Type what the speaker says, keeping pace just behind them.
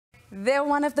They're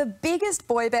one of the biggest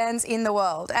boy bands in the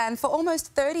world, and for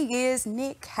almost 30 years,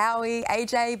 Nick, Howie,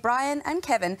 AJ, Brian and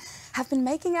Kevin have been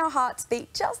making our hearts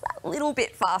beat just that little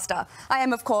bit faster. I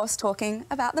am, of course, talking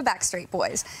about the Backstreet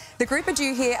Boys. The group are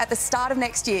due here at the start of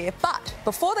next year, but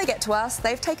before they get to us,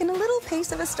 they've taken a little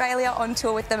piece of Australia on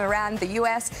tour with them around the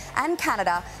US and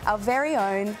Canada, our very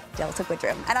own Delta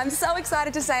Goodrem. And I'm so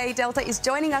excited to say Delta is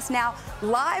joining us now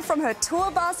live from her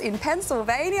tour bus in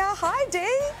Pennsylvania. Hi,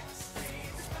 Dee.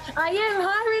 I am.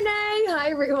 Hi, Renee. Hi,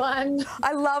 everyone.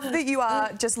 I love that you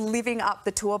are just living up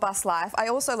the tour bus life. I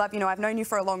also love, I've known you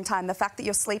for a long time, the fact that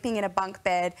you're sleeping in a bunk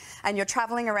bed and you're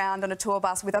travelling around on a tour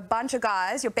bus with a bunch of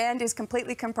guys. Your band is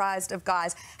completely comprised of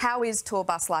guys. How is tour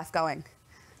bus life going?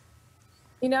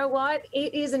 You know what?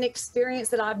 It is an experience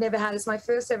that I've never had. It's my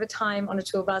first ever time on a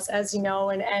tour bus, as you know.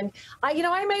 And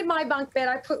I made my bunk bed.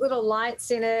 I put little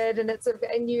lights in it,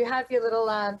 and you have your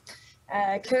little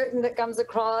curtain that comes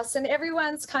across, and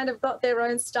everyone's kind of got their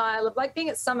own style of like being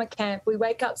at summer camp. We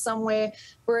wake up somewhere,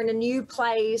 we're in a new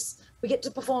place, we get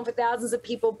to perform for thousands of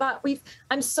people. But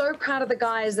I'm so proud of the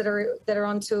guys that are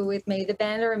on tour with me. The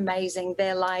band are amazing.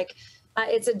 They're like,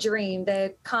 it's a dream.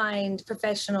 They're kind,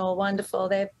 professional, wonderful.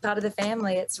 They're part of the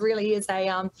family. It really is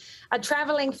a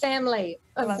traveling family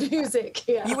of music.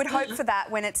 Yeah. You would hope for that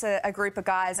when it's a group of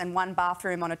guys and one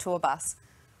bathroom on a tour bus.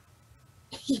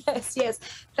 Yes.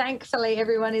 Thankfully,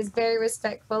 everyone is very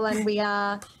respectful, and we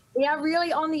are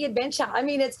really on the adventure. I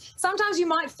mean, sometimes you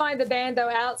might find the band though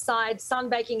outside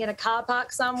sunbaking in a car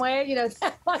park somewhere.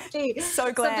 That might be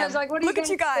so glam. Sometimes like, look at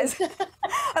you guys.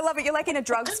 I love it. You're like in a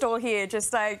drugstore here,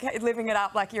 just like living it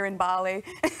up like you're in Bali.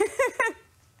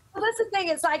 Well, that's the thing.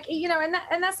 It's like,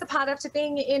 and that's the part after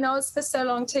being in Oz for so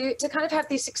long to kind of have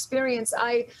this experience.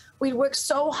 We worked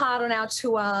so hard on our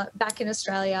tour back in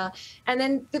Australia, and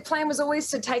then the plan was always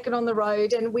to take it on the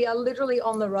road, and we are literally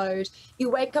on the road. You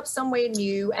wake up somewhere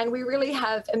new, and we really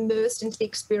have immersed into the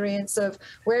experience of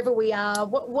wherever we are,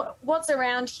 what's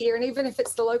around here, and even if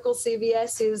it's the local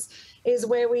CVS is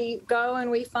where we go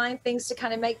and we find things to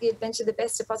kind of make the adventure the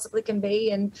best it possibly can be,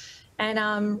 and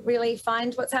really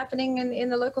find what's happening in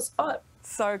the local spot.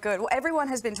 So good. Well, everyone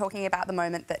has been talking about the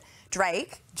moment that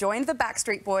Drake joined the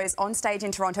Backstreet Boys on stage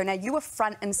in Toronto. Now, you were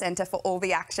front and centre for all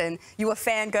the action. You were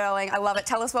fangirling. I love it.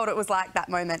 Tell us what it was like, that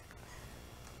moment.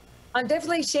 I'm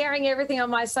definitely sharing everything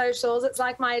on my socials. It's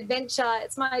like my adventure.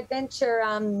 It's my adventure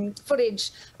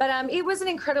footage. But it was an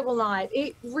incredible night.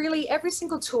 It really, every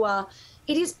single tour,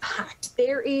 it is packed.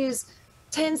 There is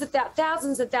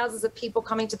thousands and thousands of people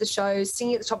coming to the shows,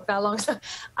 singing at the top of our lungs.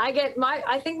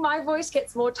 I think my voice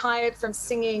gets more tired from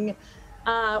singing,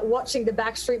 watching the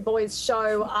Backstreet Boys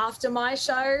show after my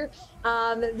show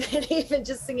than even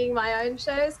just singing my own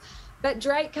shows. But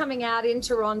Drake coming out in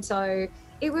Toronto,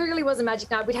 it really was a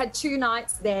magic night. We'd had 2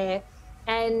 nights there,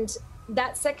 and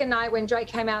that second night when Drake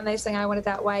came out and they sang "I Want It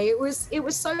That Way," it was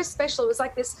so special. It was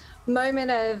like this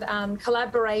moment of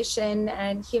collaboration,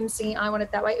 and him singing "I Want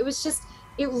It That Way."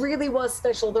 It really was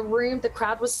special. The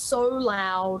crowd was so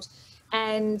loud,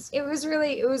 and it was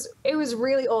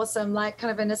really awesome. Like kind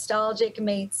of a nostalgic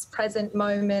meets present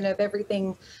moment of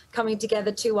everything coming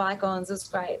together. 2 icons. It was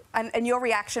great. And your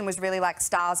reaction was really like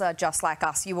stars are just like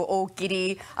us. You were all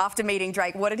giddy after meeting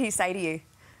Drake. What did he say to you?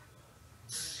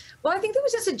 Well, I think there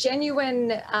was just a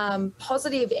genuine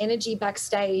positive energy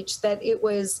backstage, that it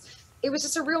was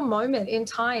just a real moment in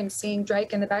time seeing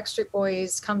Drake and the Backstreet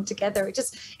Boys come together.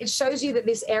 It shows you that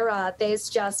this era, there's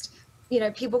just,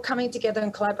 people coming together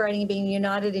and collaborating and being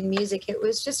united in music. It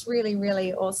was just really,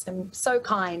 really awesome. So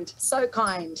kind, so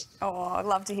kind. Oh, I'd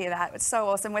love to hear that. It's so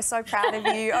awesome. We're so proud of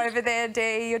you over there,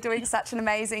 Dee. You're doing such an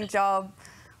amazing job.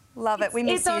 Love it. We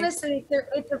miss you. Honestly,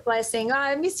 it's a blessing.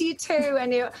 I miss you too.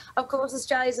 And of course,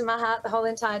 Australia's in my heart the whole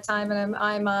entire time. And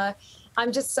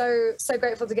I'm just so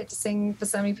grateful to get to sing for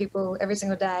so many people every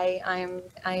single day. I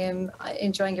am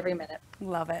enjoying every minute.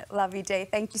 Love it. Love you, Dee.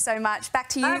 Thank you so much. Back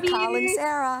to you, Carl and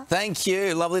Sarah. Thank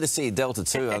you. Lovely to see Delta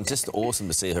too. Just awesome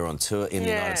to see her on tour in the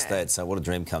United States. What a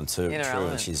dream come true.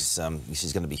 And she's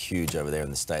going to be huge over there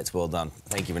in the States. Well done.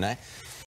 Thank you, Renee.